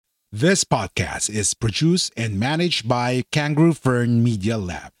This podcast is produced and managed by Kangaroo Fern Media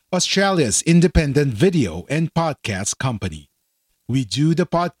Lab, Australia's independent video and podcast company. We do the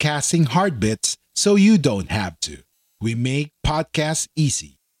podcasting hard bits so you don't have to. We make podcasts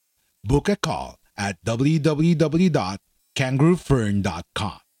easy. Book a call at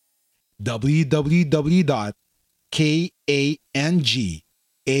www.kangaroofern.com.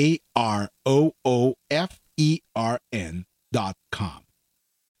 www.kangaroofern.com.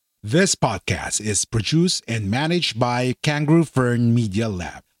 This podcast is produced and managed by Kangaroo Fern Media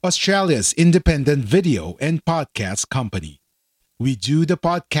Lab, Australia's independent video and podcast company. We do the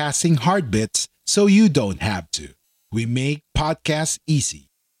podcasting hard bits so you don't have to. We make podcasts easy.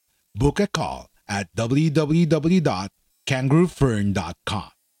 Book a call at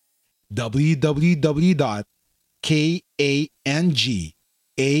www.kangaroofern.com.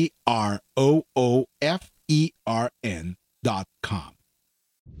 www.kangaroofern.com.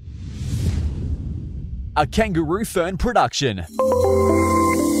 A Kangaroo Fern production. A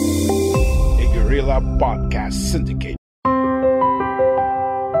Guerrilla Podcast Syndicate.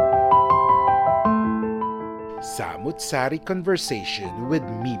 Samut-Sari Conversation with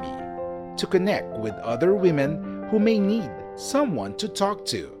Mimi, to connect with other women who may need someone to talk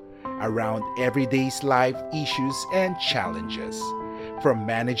to around everyday's life issues and challenges, from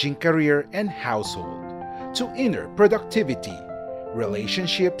managing career and household to inner productivity,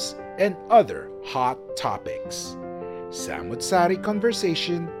 relationships, and other hot topics. Samut-Sari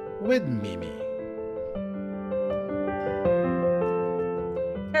Conversation with Mimi.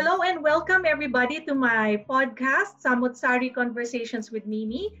 Hello and welcome everybody to my podcast, Samut-Sari Conversations with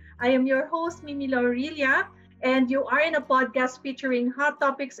Mimi. I am your host, Mimi Laurelia, and you are in a podcast featuring hot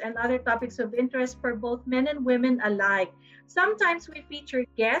topics and other topics of interest for both men and women alike. Sometimes we feature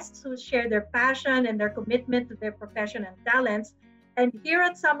guests who share their passion and their commitment to their profession and talents. And here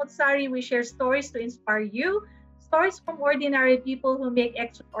at Samut-Sari, we share stories to inspire you, stories from ordinary people who make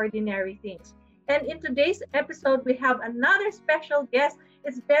extraordinary things. And in today's episode, we have another special guest.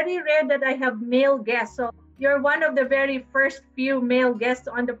 It's very rare that I have male guests. So you're one of the very first few male guests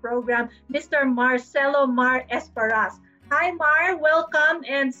on the program, Mr. Marcelo Mar Esperas. Hi, Mar. Welcome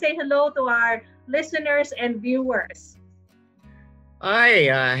and say hello to our listeners and viewers.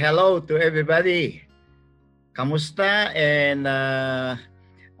 Hi, hello to everybody. Kamusta? And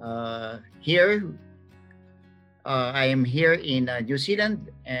here, I am here in New Zealand,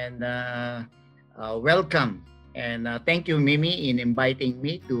 and welcome. And thank you, Mimi, in inviting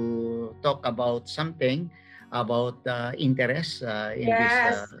me to talk about something about interest in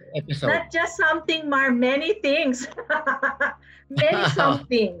Yes. this episode. Not just something, Mar, many things. Many some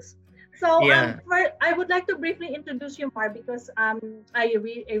things. So Yeah. I would like to briefly introduce you, Mar, because I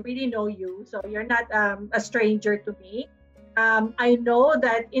really know you. So you're not a stranger to me. I know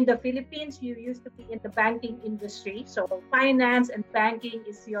that in the Philippines, you used to be in the banking industry. So finance and banking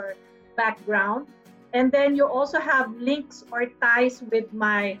is your background. And then you also have links or ties with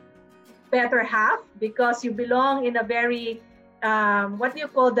my better half because you belong in a very, what do you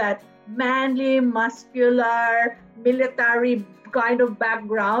call that? Manly, muscular, military kind of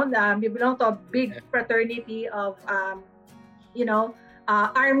background. You belong to a big fraternity of,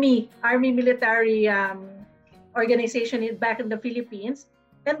 army military organization back in the Philippines.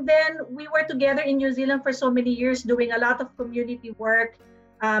 And then we were together in New Zealand for so many years doing a lot of community work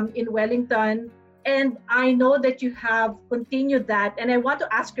in Wellington. And I know that you have continued that. And I want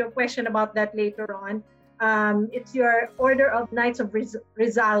to ask you a question about that later on. It's your Order of Knights of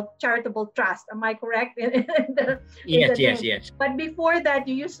Rizal Charitable Trust. Am I correct? Yes. But before that,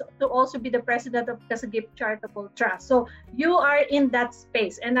 you used to also be the president of Kasagip Charitable Trust. So you are in that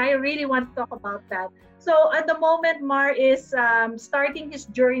space. And I really want to talk about that. So at the moment, Mar is starting his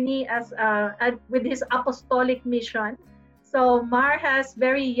journey with his apostolic mission. So Mar has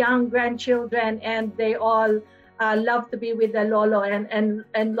very young grandchildren, and they all love to be with the Lolo and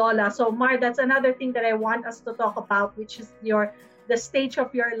Lola. So Mar, that's another thing that I want us to talk about, which is the stage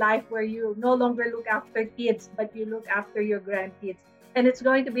of your life where you no longer look after kids, but you look after your grandkids. And it's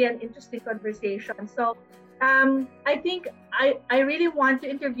going to be an interesting conversation. So I think I really want to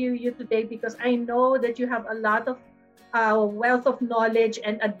interview you today because I know that you have a lot of wealth of knowledge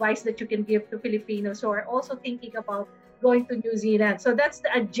and advice that you can give to Filipinos who are also thinking about going to New Zealand. So that's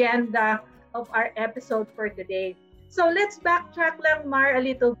the agenda of our episode for today. So let's backtrack lang, Mar, a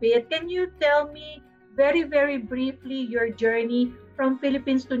little bit. Can you tell me very, very briefly your journey from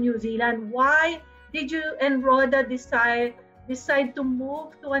Philippines to New Zealand? Why did you and Rhoda decide to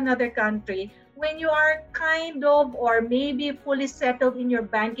move to another country when you are kind of or maybe fully settled in your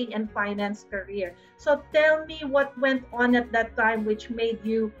banking and finance career? So tell me what went on at that time which made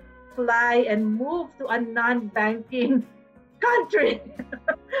you fly and move to a non-banking country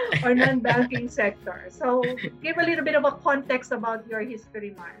or non-banking sector? So give a little bit of a context about your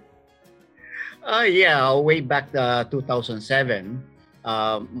history, Mar. Yeah, way back 2007,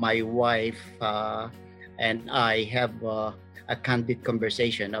 my wife and I have a candid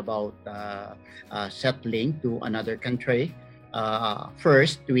conversation about settling to another country.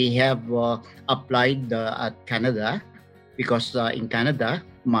 First, we have applied at Canada because in Canada,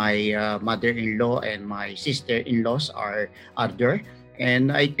 my mother-in-law and my sister-in-laws are there.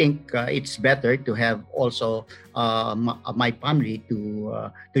 And I think it's better to have also my family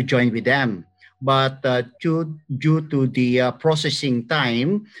to join with them. But due to the processing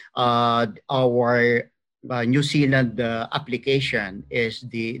time, our New Zealand application is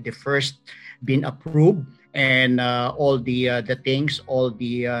the first been approved, and all the things, all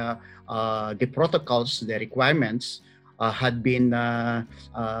the protocols, the requirements had been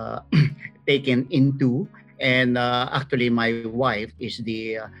taken into, and actually my wife is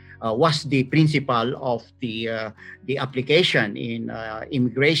the was the principal of the application in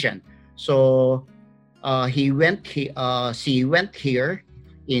immigration. So she went here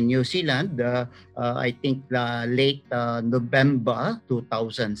in New Zealand, I think late November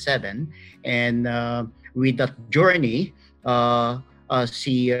 2007. And with that journey,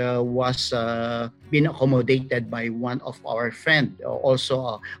 she was being accommodated by one of our friend,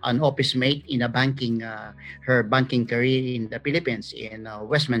 also an office mate in a banking, her banking career in the Philippines in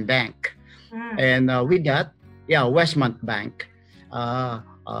Westman Bank. And with that, Westmont Bank.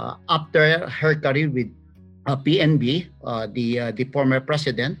 After her career with PNB, the former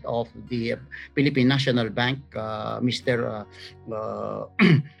president of the Philippine National Bank, Mr.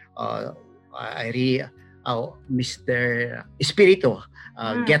 Mr. Espiritu,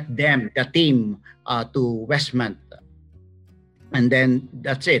 get the team to Westmont, and then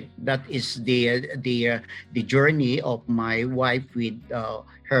that's it. That is the journey of my wife with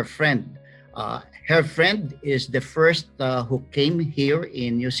her friend. Her friend is the first who came here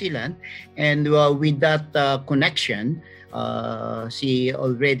in New Zealand, and with that connection, she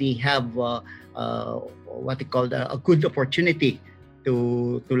already have what they call a good opportunity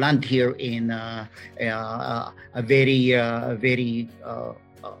to land here in a very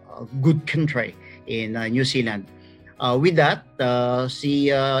good country in New Zealand. With that, she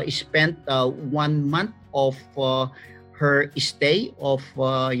spent 1 month of her stay of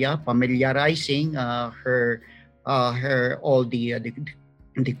familiarizing her all the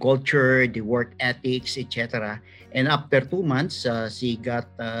culture, the work ethics, etc. And after 2 months, she got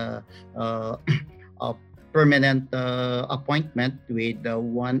a permanent appointment with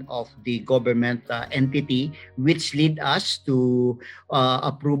one of the government entity, which lead us to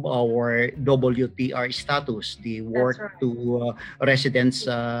approve our WTR status, the work to residence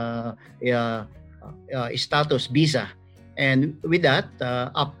status visa. And with that,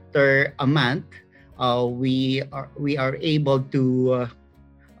 after a month, we are able to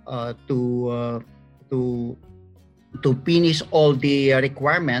finish all the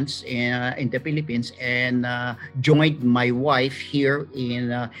requirements in the Philippines, and joined my wife here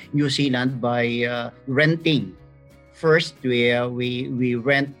in New Zealand by renting. First, we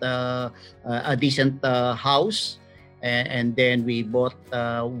rent a decent house. And then we bought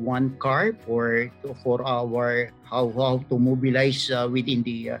one car for our how to mobilize within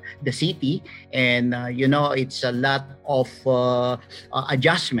the city, and it's a lot of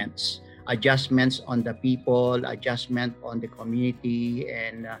adjustments on the people, adjustment on the community,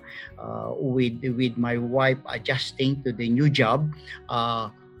 and with my wife adjusting to the new job.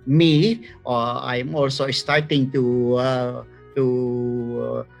 I'm also starting to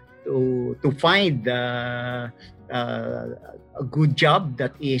find a good job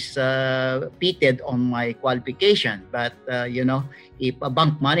that is fitted on my qualification. But if a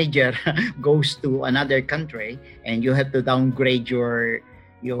bank manager goes to another country and you have to downgrade your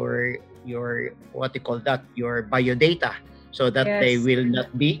what you call that, your biodata, so that they will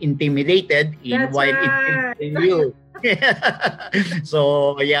not be intimidated in while interviewing you.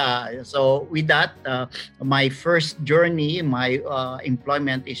 So with that, my first journey, my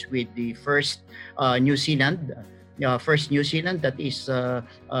employment is with the first New Zealand. First New Zealand, that is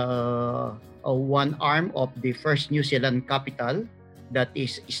one arm of the First New Zealand Capital, that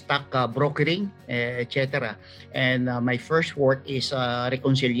is stock brokering, etc. And my first work is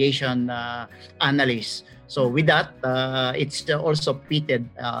reconciliation analyst. So with that, it's also fitted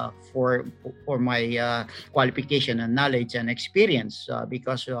for my qualification and knowledge and experience,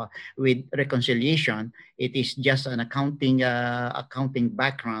 because with reconciliation, it is just an accounting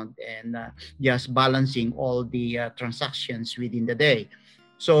background, and just balancing all the transactions within the day.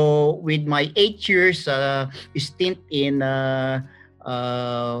 So with my 8 years stint in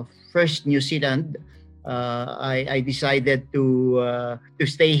first New Zealand, I decided to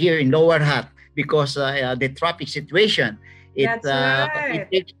stay here in Lower Hutt because the traffic situation. That's It right.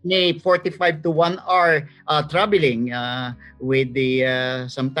 takes me 45 to 1 hour traveling with the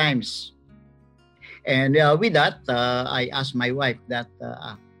sometimes. And with that, I asked my wife that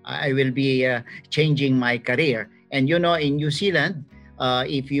I will be changing my career. And in New Zealand,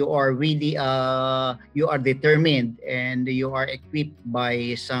 if you are really you are determined and you are equipped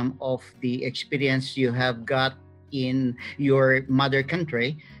by some of the experience you have got in your mother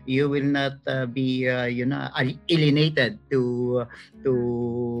country, you will not be alienated to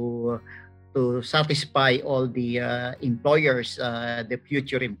to satisfy all the employers, the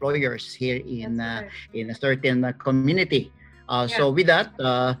future employers here That's right. in a certain community. Yeah. So with that,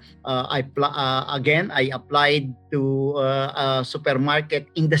 again I applied to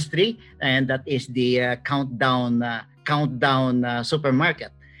supermarket industry, and that is the countdown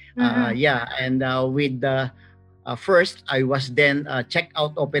supermarket. Mm-hmm. Yeah, and with the first I was then a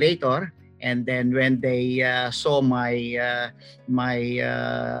checkout operator, and then when they saw my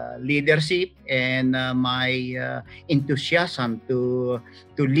leadership and my enthusiasm to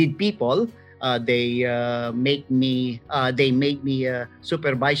lead people, they made me a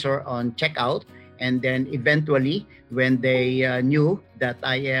supervisor on checkout. And then eventually, when they knew that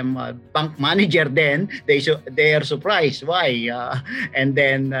I am a bank manager, then they are surprised why. And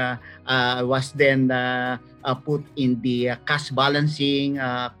then I was then put in the cash balancing,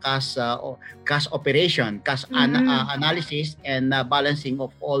 cash operation, Mm-hmm. analysis, and balancing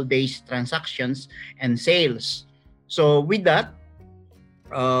of all these transactions and sales. So with that,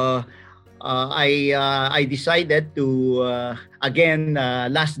 uh, I decided to again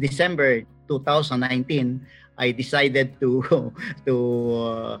last December 2019, I decided to to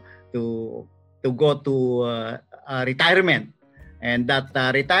uh, to to go to retirement. And that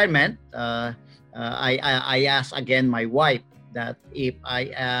retirement, I asked again my wife that if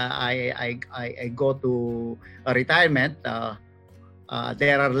I go to a retirement,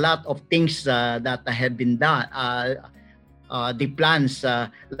 there are a lot of things that have been done. The plans,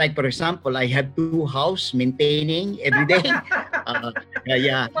 like for example, I have two house maintaining every day. uh,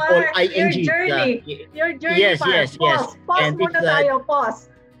 yeah, all Mar, your INGs. journey. Your journey, Yes, Mar. yes, yes. Pause And it's muna tayo, pause.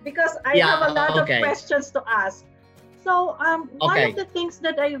 Because I have a yeah, lot of okay, questions to ask. So, one of okay. the things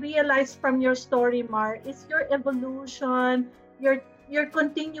that I realized from your story, Mar, is your evolution, your your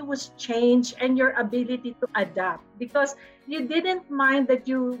continuous change, and your ability to adapt. Because you didn't mind that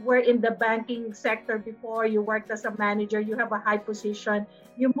you were in the banking sector before, you worked as a manager, you have a high position.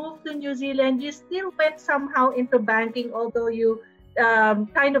 You moved to New Zealand, you still went somehow into banking, although you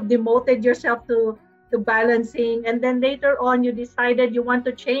kind of demoted yourself to balancing. And then later on, you decided you want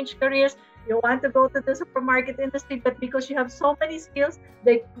to change careers, you want to go to the supermarket industry, but because you have so many skills,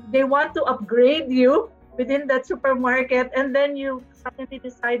 they want to upgrade you within that supermarket. And then you suddenly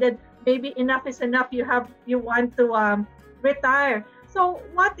decided maybe enough is enough, you want to retire. So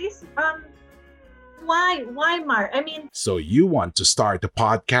what is why, Mar? I mean, So you want to start a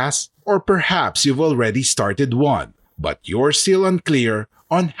podcast, or perhaps you've already started one, but you're still unclear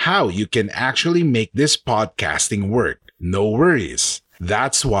on how you can actually make this podcasting work. No worries.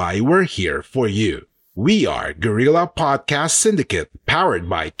 That's why we're here for you. We are Guerrilla Podcast Syndicate, powered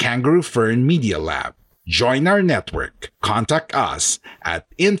by Kangaroo Fern Media Lab. Join our network. Contact us at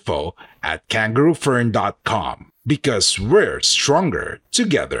info@kangaroofern.com because we're stronger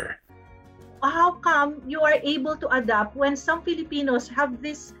together. how come you are able to adapt when some Filipinos have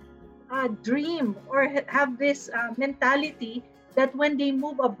this dream or have this mentality that when they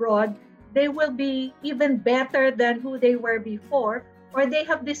move abroad, they will be even better than who they were before, or they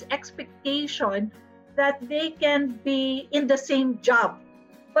have this expectation that they can be in the same job.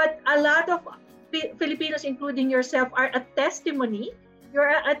 But a lot of Filipinos, including yourself, are a testimony. You're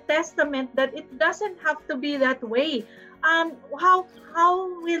a testament that it doesn't have to be that way. How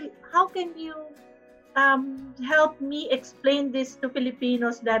can you help me explain this to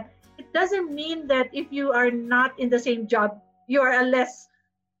Filipinos that it doesn't mean that if you are not in the same job, you are a less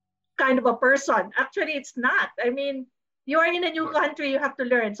kind of a person. Actually, it's not. I mean, you are in a new country, you have to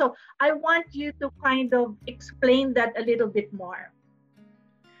learn. So I want you to kind of explain that a little bit more.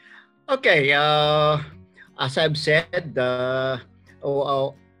 Okay. As I've said,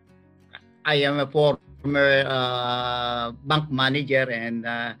 oh, I am a former bank manager and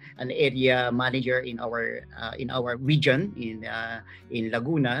an area manager in our region in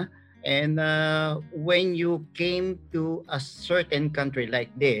Laguna. And when you came to a certain country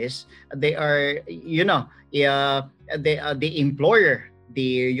like this, they are, the employer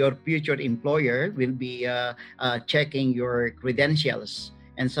your future employer will be checking your credentials.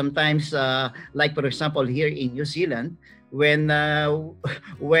 And sometimes, like for example, here in New Zealand, when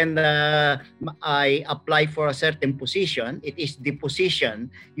when I apply for a certain position, it is the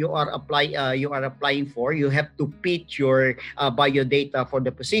position you are applying for. You have to pitch your biodata for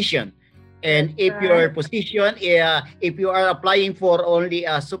the position. And if your position, if you are applying for only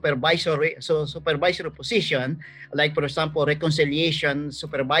a supervisory position, like for example reconciliation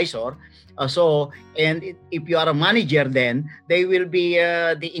supervisor, if you are a manager, then they will be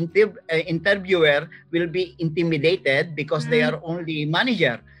interviewer will be intimidated because they are only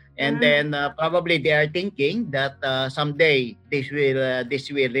manager, and then probably they are thinking that someday this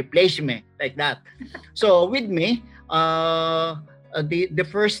will replace me, like that. So with me, the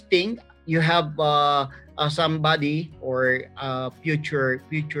first thing, you have somebody or future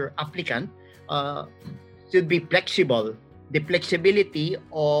applicant should be flexible. The flexibility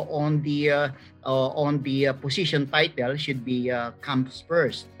on the position title should be comes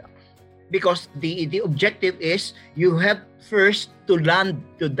first, because the objective is you have first to land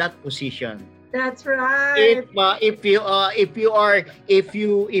to that position. That's right. If you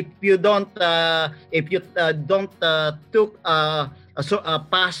don't took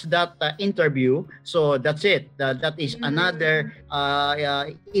pass that interview, so that's it. That is another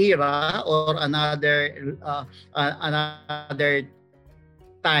era or another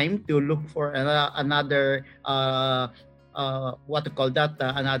time to look for another what to call that,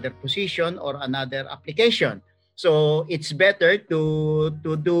 another position or another application. So it's better to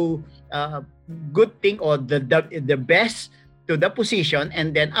do good thing or the best to the position,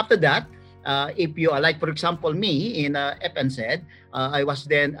 and then after that, if you are like for example me in FNZ, I was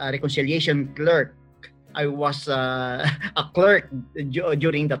then a reconciliation clerk. I was a clerk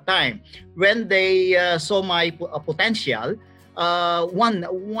during the time when they saw my potential. One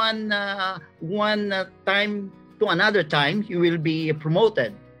time to another time, you will be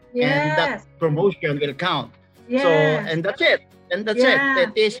promoted, and that promotion will count. Yes. So, and that's it. And that's it.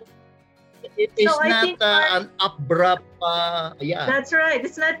 It is so not an abrupt. That's right.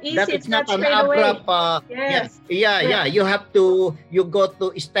 It's not easy. It's not an straight abrupt. away. You have you go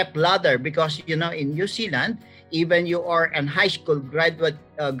to step ladder, because in New Zealand, even you are an high school graduate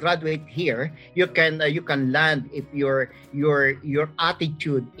here, you can land if your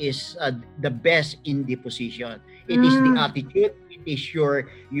attitude is the best in the position. It is the attitude. It is your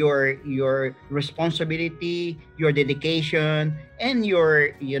responsibility, your dedication, and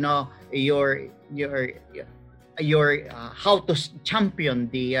your how to champion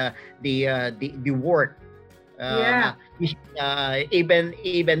the work.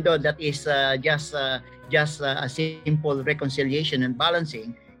 Even though that is just a simple reconciliation and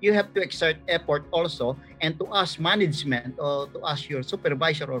balancing, you have to exert effort also, and to ask management or to ask your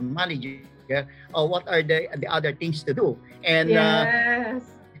supervisor or manager what are the other things to do. And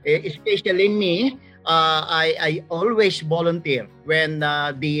especially me, I always volunteer when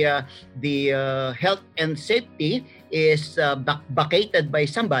the health and safety is vacated by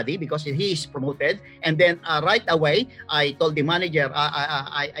somebody because he is promoted, and then right away I told the manager,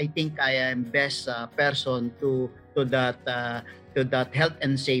 I think I am best person to that health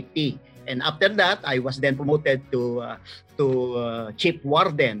and safety. And after that, I was then promoted to chief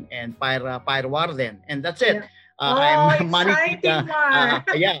warden and fire warden, and that's it. I'm managing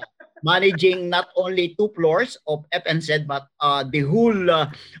managing not only 2 floors of FNZ, but the whole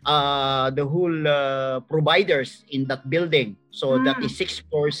providers in that building. So that is 6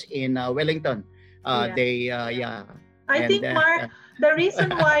 floors in Wellington. I think, Mark, the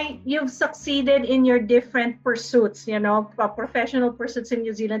reason why you've succeeded in your different pursuits, professional pursuits in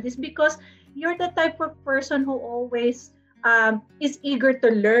New Zealand, is because you're the type of person who always is eager to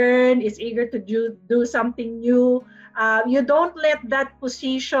learn, is eager to do something new. You don't let that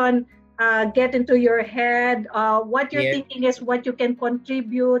position get into your head. What you're thinking is what you can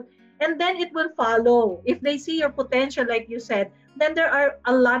contribute, and then it will follow. If they see your potential, like you said, then there are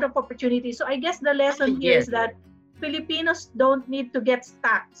a lot of opportunities. So I guess the lesson here is that Filipinos don't need to get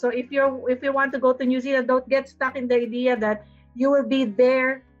stuck. So if you want to go to New Zealand, don't get stuck in the idea that you will be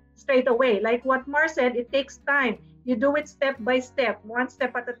there straight away. Like what Mar said, it takes time. You do it step by step, one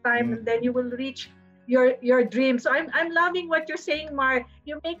step at a time, and then you will reach your dream. So I'm loving what you're saying, Mar.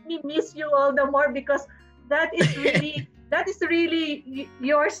 You make me miss you all the more, because that is really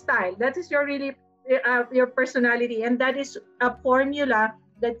your style. That is your personality, and that is a formula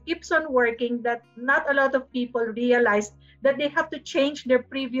that keeps on working, that not a lot of people realize that they have to change their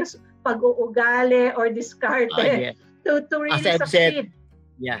previous pag-uugali or discarded to really succeed.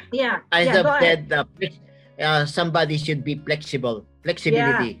 As I've said, somebody should be flexible, Yeah.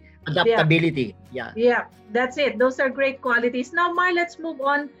 flexibility, Yeah. adaptability. Yeah. Yeah, that's it. Those are great qualities. Now, Mar, let's move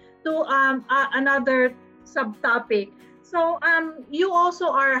on to another subtopic. So, you also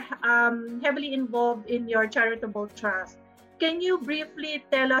are heavily involved in your charitable trust. Can you briefly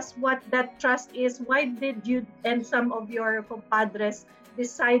tell us what that trust is? Why did you and some of your compadres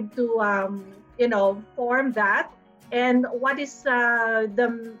decide to, form that? And what is the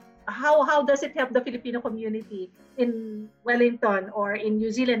how does it help the Filipino community in Wellington or in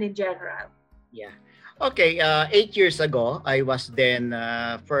New Zealand in general? Yeah. Okay. 8 years ago, I was then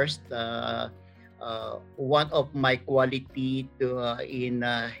first. One of my quality to in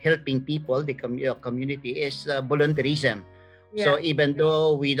helping people, the community, is volunteerism. So Yeah. even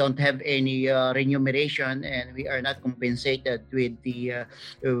though we don't have any remuneration and we are not compensated with the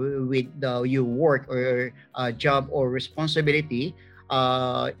your work or job or responsibility,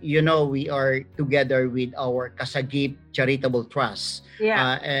 we are together with our Kasagip Charitable Trust,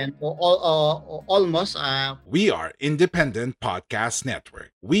 Yeah. and almost We are Independent Podcast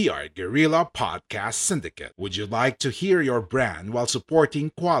Network. We are Guerrilla Podcast Syndicate. Would you like to hear your brand while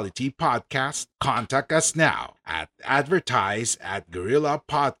supporting quality podcasts? Contact us now at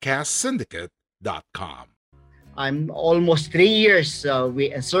advertise@guerrillapodcastsyndicate.com. I'm almost 3 years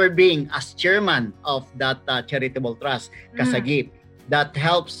serving as chairman of that charitable trust, Kasagip. That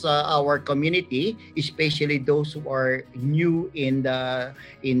helps our community, especially those who are new in the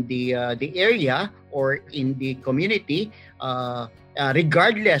area or in the community.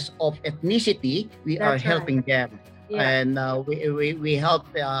 Regardless of ethnicity, we are That's right. helping them, Yeah. and we help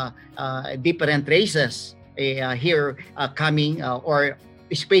different races here coming or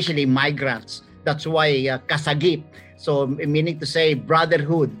especially migrants. That's why Kasagip, so meaning to say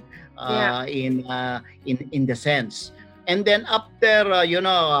brotherhood in the sense. And then after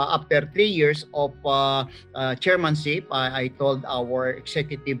after 3 years of chairmanship, I told our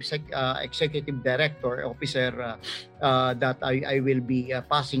executive director officer that I will be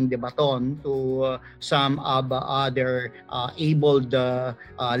passing the baton to some of other abled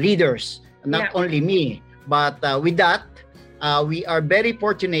leaders, not only me, but with that, we are very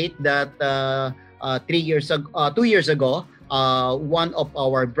fortunate that 2 years ago, one of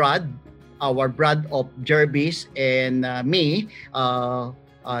our brad of Jervis and me,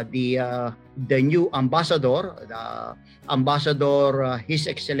 the new ambassador, His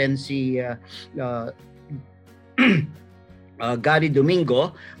Excellency Gary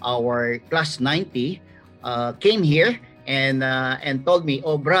Domingo, our class 90, came here and told me,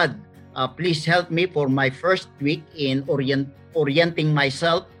 "Oh, Brad, please help me for my first week in orienting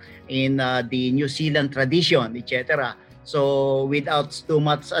myself in the New Zealand tradition, etc." So without too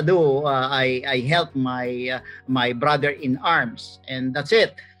much ado, I helped my brother in arms, and that's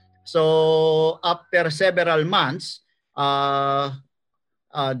it. So after several months,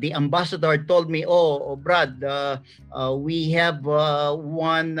 the ambassador told me, "Oh, Brad, we have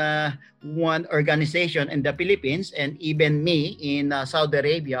one organization in the Philippines, and even me in Saudi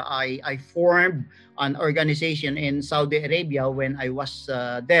Arabia. I formed an organization in Saudi Arabia when I was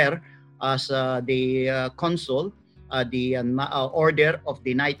there as the consul, the Order of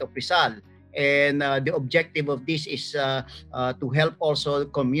the Knight of Rizal. And the objective of this is to help also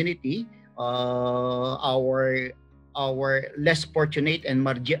the community, our less fortunate and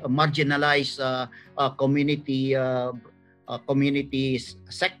marginalized community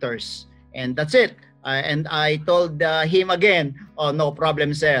sectors." And that's it. And I told him again, "Oh, no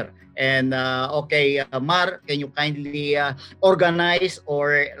problem, sir. And okay, Mar, can you kindly organize,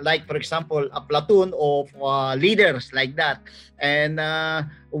 or like, for example, a platoon of leaders like that?" And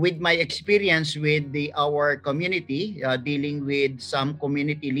with my experience with our community, dealing with some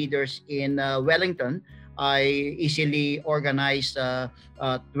community leaders in Wellington, I easily organized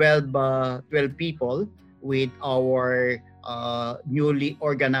 12 people with our newly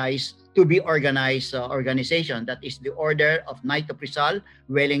organized organization, that is the Order of Knight of Rizal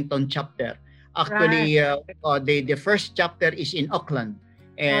Wellington chapter. Actually, the first chapter is in Auckland,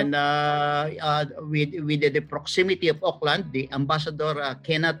 and with the proximity of Auckland, the ambassador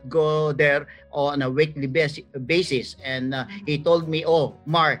cannot go there on a weekly basis. And he told me, "Oh,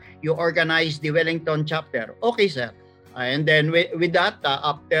 Mar, you organize the Wellington chapter." "Okay, sir." And then with that,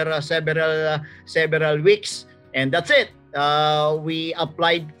 after several weeks, and that's it. we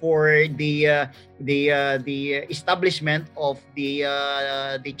applied for the establishment of the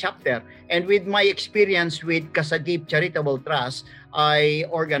chapter. And with my experience with Kasagip Charitable Trust, I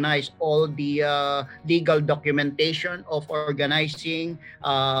organized all the legal documentation of organizing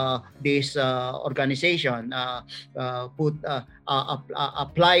this organization.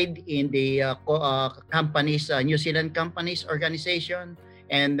 Applied in the companies, New Zealand companies organization,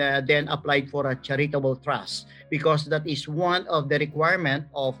 and then applied for a charitable trust, because that is one of the requirement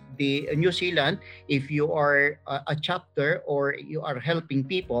of the New Zealand. If you are a chapter or you are helping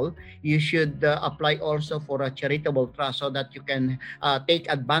people, you should apply also for a charitable trust, so that you can take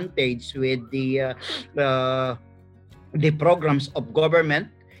advantage with the programs of government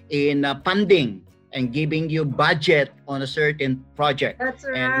in funding and giving you budget on a certain project. That's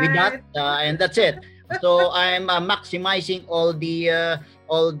right. And with that, and that's it. So I'm maximizing all the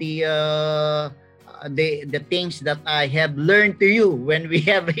things that I have learned to you when we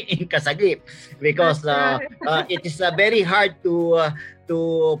have in Kasagip, because it is very hard to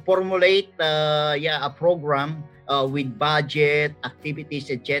formulate a program with budget,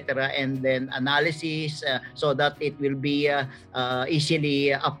 activities, etc., and then analysis, so that it will be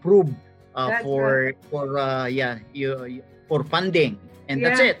easily approved for funding, and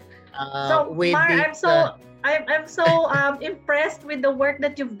that's it. So, Mar, I'm so impressed with the work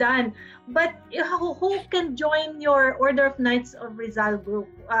that you've done. But who can join your Order of Knights of Rizal group?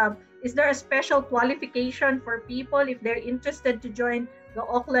 Is there a special qualification for people if they're interested to join the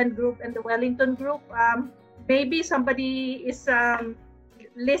Auckland group and the Wellington group? Maybe somebody is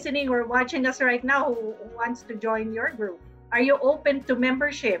listening or watching us right now who wants to join your group. Are you open to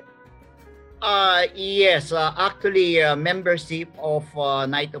membership? Yes, actually, membership of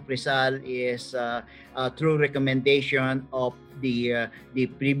Knight of Rizal is through recommendation of the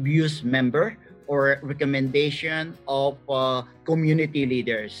previous member, or recommendation of community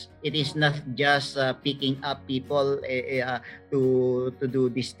leaders. It is not just picking up people to do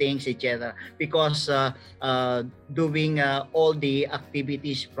these things, etc. Because doing all the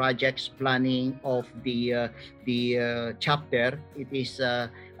activities, projects, planning of the chapter, it is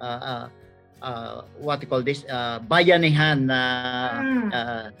what you call this, bayanihan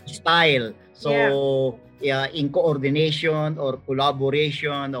style. So in coordination or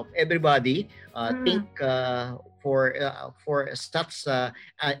collaboration of everybody, think for such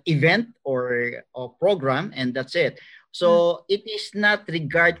event or program, and that's it. So it is not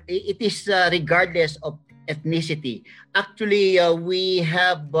regardless of ethnicity. Actually, we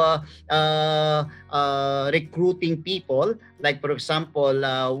have recruiting people, like for example,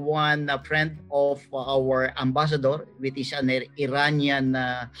 one friend of our ambassador, which is an Iranian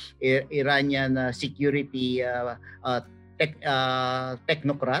security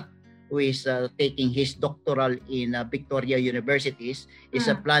technocrat, who is taking his doctoral in Victoria Universities, is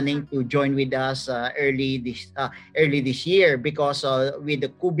planning to join with us early this year, because with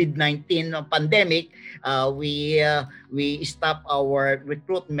the COVID-19 pandemic, we stopped our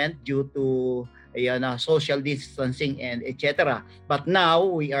recruitment due to social distancing and etc. But now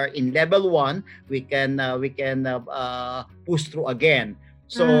we are in level 1. We can push through again.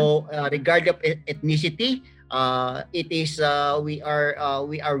 So regardless of ethnicity, it is we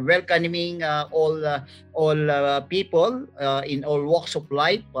are welcoming all people in all walks of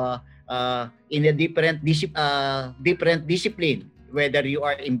life, in a different discipline, whether you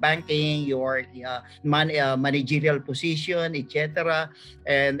are in banking, you are managerial position, etc.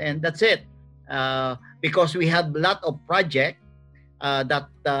 And that's it. Because we have a lot of projects that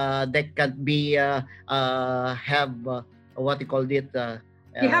can be have what you call it.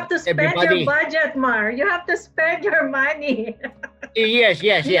 You have to spend your budget, Mar. You have to spend your money. Yes.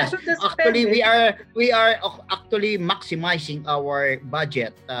 Actually, we are actually maximizing our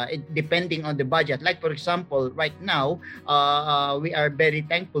budget, depending on the budget. Like for example, right now, we are very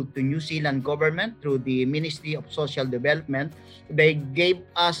thankful to New Zealand government through the Ministry of Social Development. They gave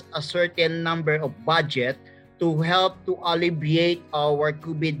us a certain number of budget to help to alleviate our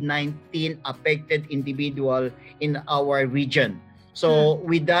COVID-19 affected individual in our region. So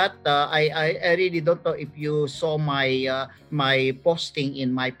with that, I really don't know if you saw my my posting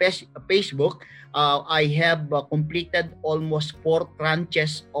in my Facebook. I have completed almost 4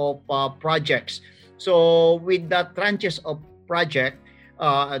 tranches of projects. So with the tranches of project,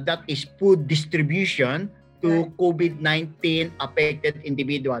 that is food distribution to COVID-19 affected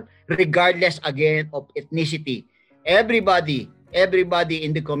individual, regardless again of ethnicity. Everybody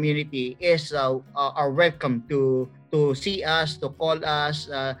in the community is are welcome to see us, to call us.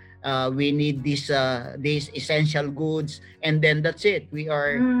 We need these essential goods, and then that's it. We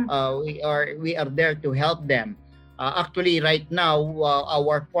are there to help them. Actually, right now,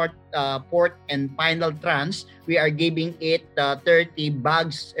 our fourth and final tranche, we are giving it 30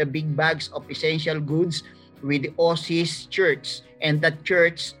 bags, big bags of essential goods with the Aussies Church, and that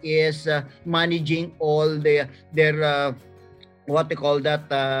church is managing all their what they call that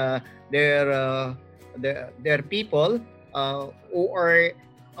their their people who are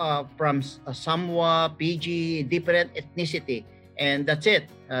from Samoa, PG, different ethnicity, and that's it.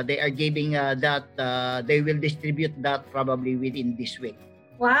 They are giving that. They will distribute that probably within this week.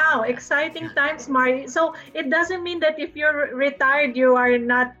 Wow, exciting times, Mari. So it doesn't mean that if you're retired, you are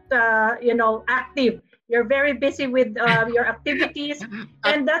not, active. You're very busy with your activities,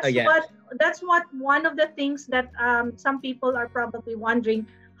 and Yeah. that's what one of the things that some people are probably wondering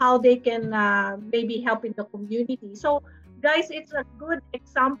how they can maybe help in the community. So, guys, it's a good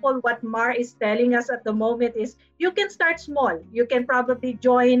example. What Mar is telling us at the moment is you can start small. You can probably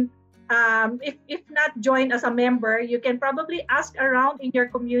join if not join as a member, you can probably ask around in your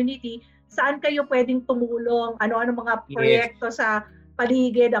community saan kayo pwedeng tumulong, ano-ano mga Yes. proyekto sa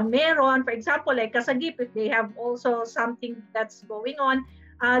paligid ang meron. For example, like Kasagip, if they have also something that's going on,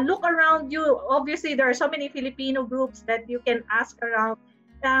 look around you. Obviously, there are so many Filipino groups that you can ask around.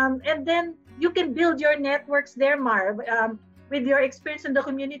 And then you can build your networks there, Mar. With your experience in the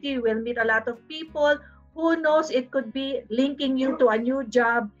community, you will meet a lot of people. Who knows, it could be linking you to a new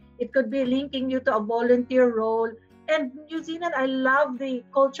job. It could be linking you to a volunteer role. And New Zealand, I love the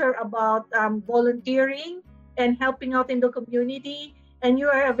culture about volunteering and helping out in the community. And you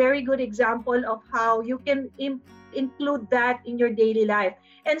are a very good example of how you can include that in your daily life.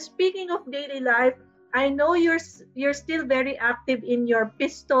 And speaking of daily life, I know you're still very active in your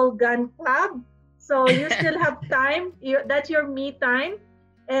pistol gun club. So you still have time. That's your me time.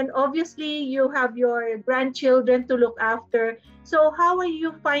 And obviously, you have your grandchildren to look after. So how are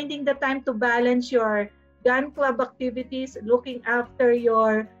you finding the time to balance your gun club activities, looking after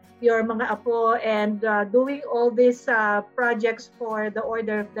your mga apo, and doing all these projects for the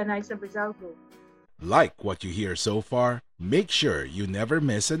Order of the Knights of Rizal Group? Like what you hear so far? Make sure you never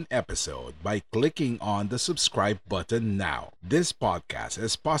miss an episode by clicking on the subscribe button now. This podcast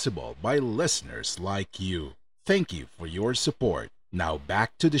is possible by listeners like you. Thank you for your support. Now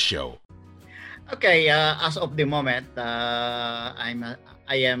back to the show. Okay, as of the moment, I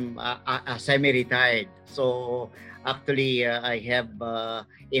am semi-retired. So actually, I have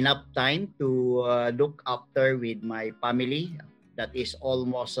enough time to look after with my family. That is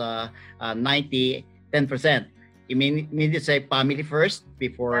almost 90, 10%. You mean to say family first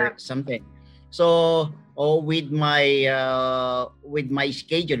before something. So with my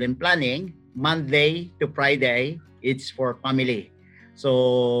schedule and planning, Monday to Friday, it's for family.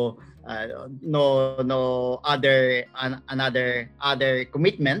 So no other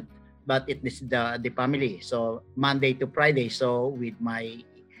commitment, but it is the family. So Monday to Friday. So with my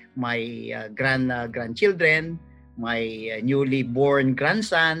grandchildren, my newly born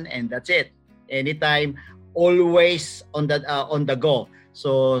grandson, and that's it. Anytime, always on the go.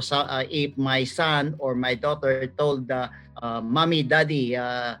 So if my son or my daughter told mommy, daddy,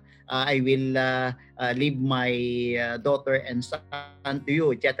 I will leave my daughter and son to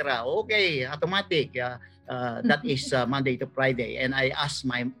you, etc. Okay, automatic. That is Monday to Friday. And I asked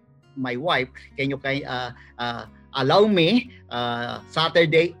my wife, can you allow me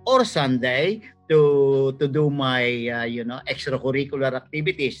Saturday or Sunday to do my extracurricular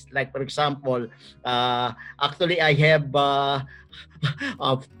activities? Like for example, actually I have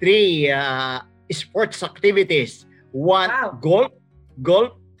of 3 sports activities. One,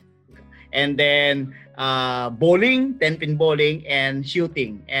 golf, and then bowling, 10-pin bowling, and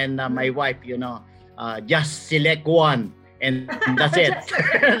shooting. And my wife, just select one, and that's it.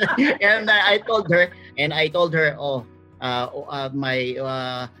 And I told her,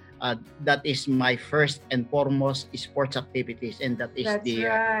 that is my first and foremost sports activities, and that is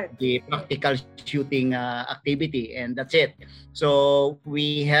the practical shooting activity, and that's it. So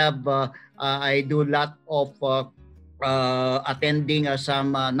we have I do a lot of attending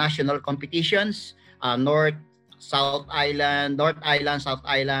some national competitions, North Island, South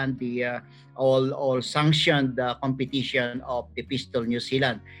Island, the all sanctioned competition of the Pistol New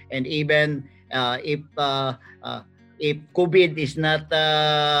Zealand. And even if COVID is not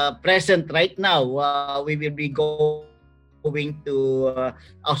present right now, we will be going to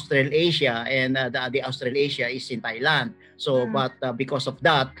Australasia, and the Australasia is in Thailand. So, but because of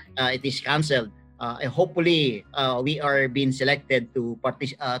that, it is cancelled. Hopefully, we are being selected to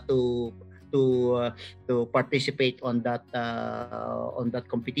participate on that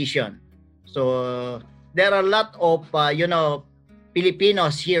competition. So there are a lot of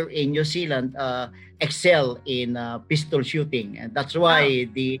Filipinos here in New Zealand excel in pistol shooting, and that's why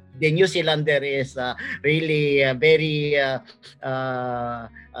the New Zealander is really very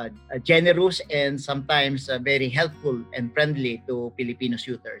generous and sometimes very helpful and friendly to Filipino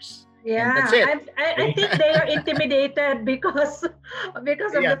shooters. Yeah, And that's it. I think they are intimidated because of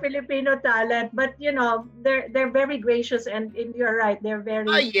Yeah. the Filipino talent. But they're very gracious, and you're right, they're very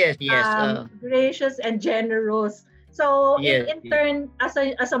Yes, yes. gracious and generous. So Yes, in yes. turn,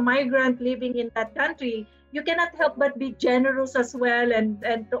 as a migrant living in that country, you cannot help but be generous as well, and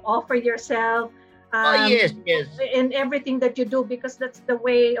to offer yourself Yes, yes. in everything that you do, because that's the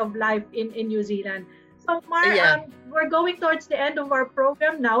way of life in New Zealand. So Mar, Yeah. we're going towards the end of our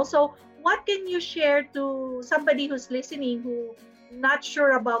program now. So what can you share to somebody who's listening who not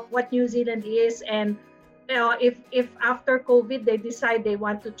sure about what New Zealand is, and if after COVID they decide they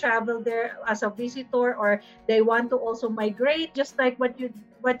want to travel there as a visitor, or they want to also migrate, just like what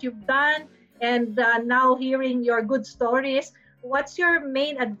you've done, and now hearing your good stories, what's your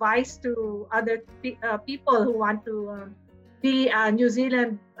main advice to other people who want to be a New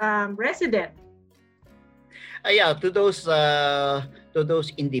Zealand resident? Yeah, to those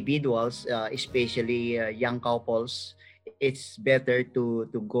individuals, especially young couples, it's better to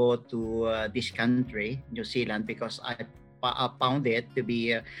go to this country, New Zealand, because I found it to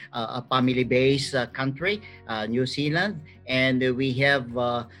be a family-based country, New Zealand, and we have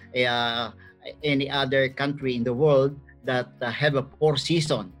uh, any other country in the world that have a four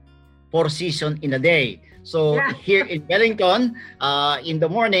season in a day. So Yeah. here in Wellington, in the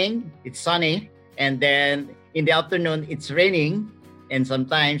morning it's sunny, and then in the afternoon it's raining, and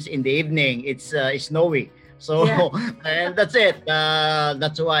sometimes in the evening it's snowy. So Yeah. and that's it.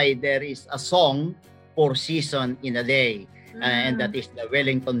 That's why there is a song for season in a day, and that is the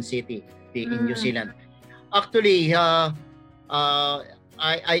Wellington City in New Mm. Zealand. Actually,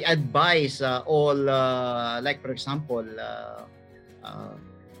 I advise all, like for example, uh,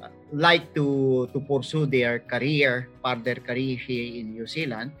 like to pursue their further career here in New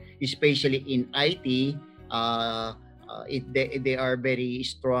Zealand, especially in IT. They are very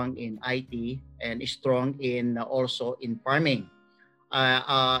strong in IT and strong in also in farming.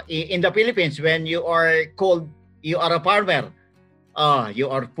 In the Philippines, when you are called, you are a farmer. You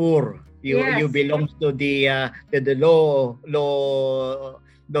are poor. You Yes. belong to the low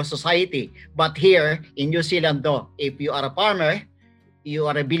society. But here in New Zealand, though, if you are a farmer, you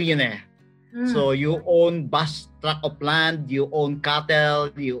are a billionaire. Mm. So you own vast tract of land, you own cattle,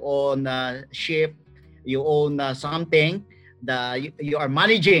 you own sheep, you own something that you are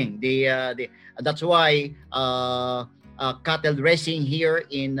managing. That's why cattle raising here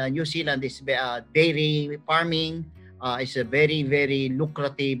in New Zealand is dairy farming is a very very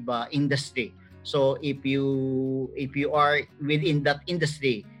lucrative industry. So if you are within that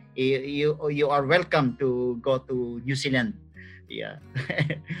industry, you are welcome to go to New Zealand. Yeah.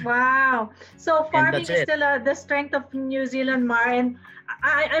 Wow. So And farming that's is it. still the strength of New Zealand, Mar, and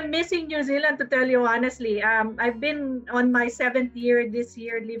I'm missing New Zealand, to tell you honestly. I've been on my 7th year this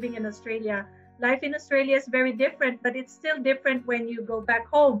year living in Australia. Life in Australia is very different, but it's still different when you go back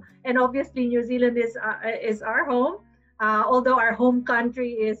home. And obviously, New Zealand is our home, although our home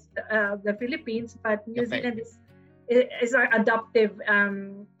country is the Philippines. But New Okay. Zealand is our adoptive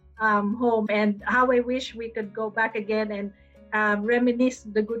home. And how I wish we could go back again and reminisce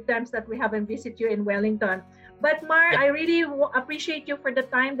the good times that we have and visit you in Wellington. But Mar, Yeah. I really appreciate you for the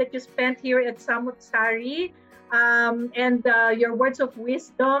time that you spent here at Samut Sari, and your words of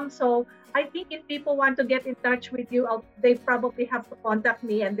wisdom. So I think if people want to get in touch with you, they probably have to contact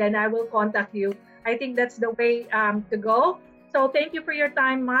me, and then I will contact you. I think that's the way to go. So thank you for your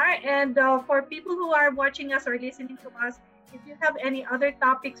time, Mar. And for people who are watching us or listening to us, if you have any other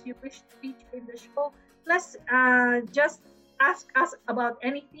topics you wish to feature in the show, plus just ask us about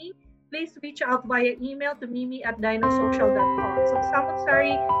anything, please reach out via email to mimi@dinosocial.com. So Samut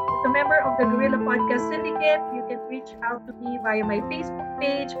Sari is a member of the Gorilla Podcast Syndicate. You can reach out to me via my Facebook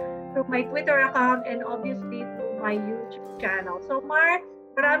page, through my Twitter account, and obviously through my YouTube channel. So Mar,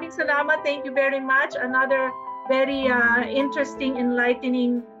 maraming salamat. Thank you very much. Another very interesting,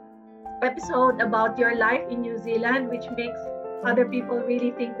 enlightening episode about your life in New Zealand, which makes other people really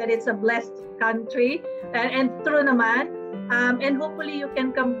think that it's a blessed country, and true naman. And hopefully you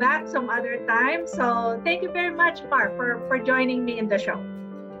can come back some other time. So thank you very much, Mar, for joining me in the show.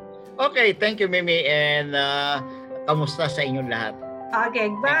 Okay, thank you, Mimi, and kamusta sa inyong lahat?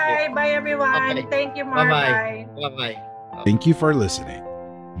 Okay, bye. Bye, everyone. Okay. Thank you, Mar. Bye-bye. Bye. Bye-bye. Thank you for listening.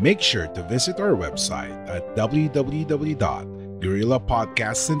 Make sure to visit our website at www.dinosocial.com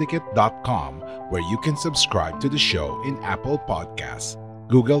GuerrillaPodcastSyndicate.com, where you can subscribe to the show in Apple Podcasts,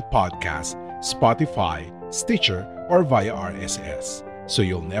 Google Podcasts, Spotify, Stitcher, or via RSS, so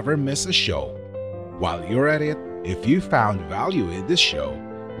you'll never miss a show. While you're at it, if you found value in this show,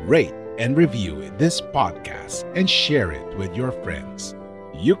 rate and review this podcast and share it with your friends.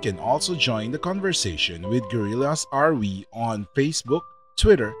 You can also join the conversation with Guerrillas RV on Facebook,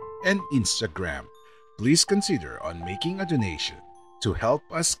 Twitter, and Instagram. Please consider on making a donation to help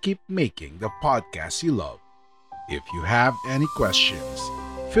us keep making the podcast you love. If you have any questions,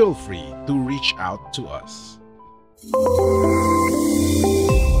 feel free to reach out to us.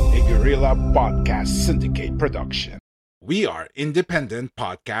 A Guerrilla Podcast Syndicate production. We are Independent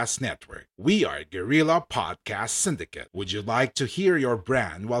Podcast Network. We are Guerrilla Podcast Syndicate. Would you like to hear your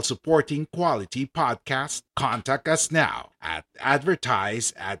brand while supporting quality podcasts? Contact us now at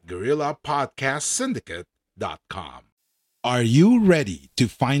advertise@guerrillapodcastsyndicate.com. Are you ready to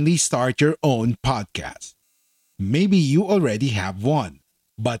finally start your own podcast? Maybe you already have one,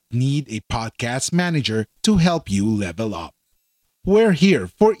 but need a podcast manager to help you level up. We're here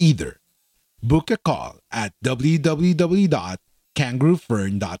for either. Book a call at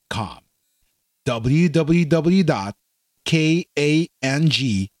www.kangaroofern.com,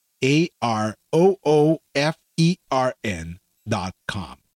 www.kangaroofern.com,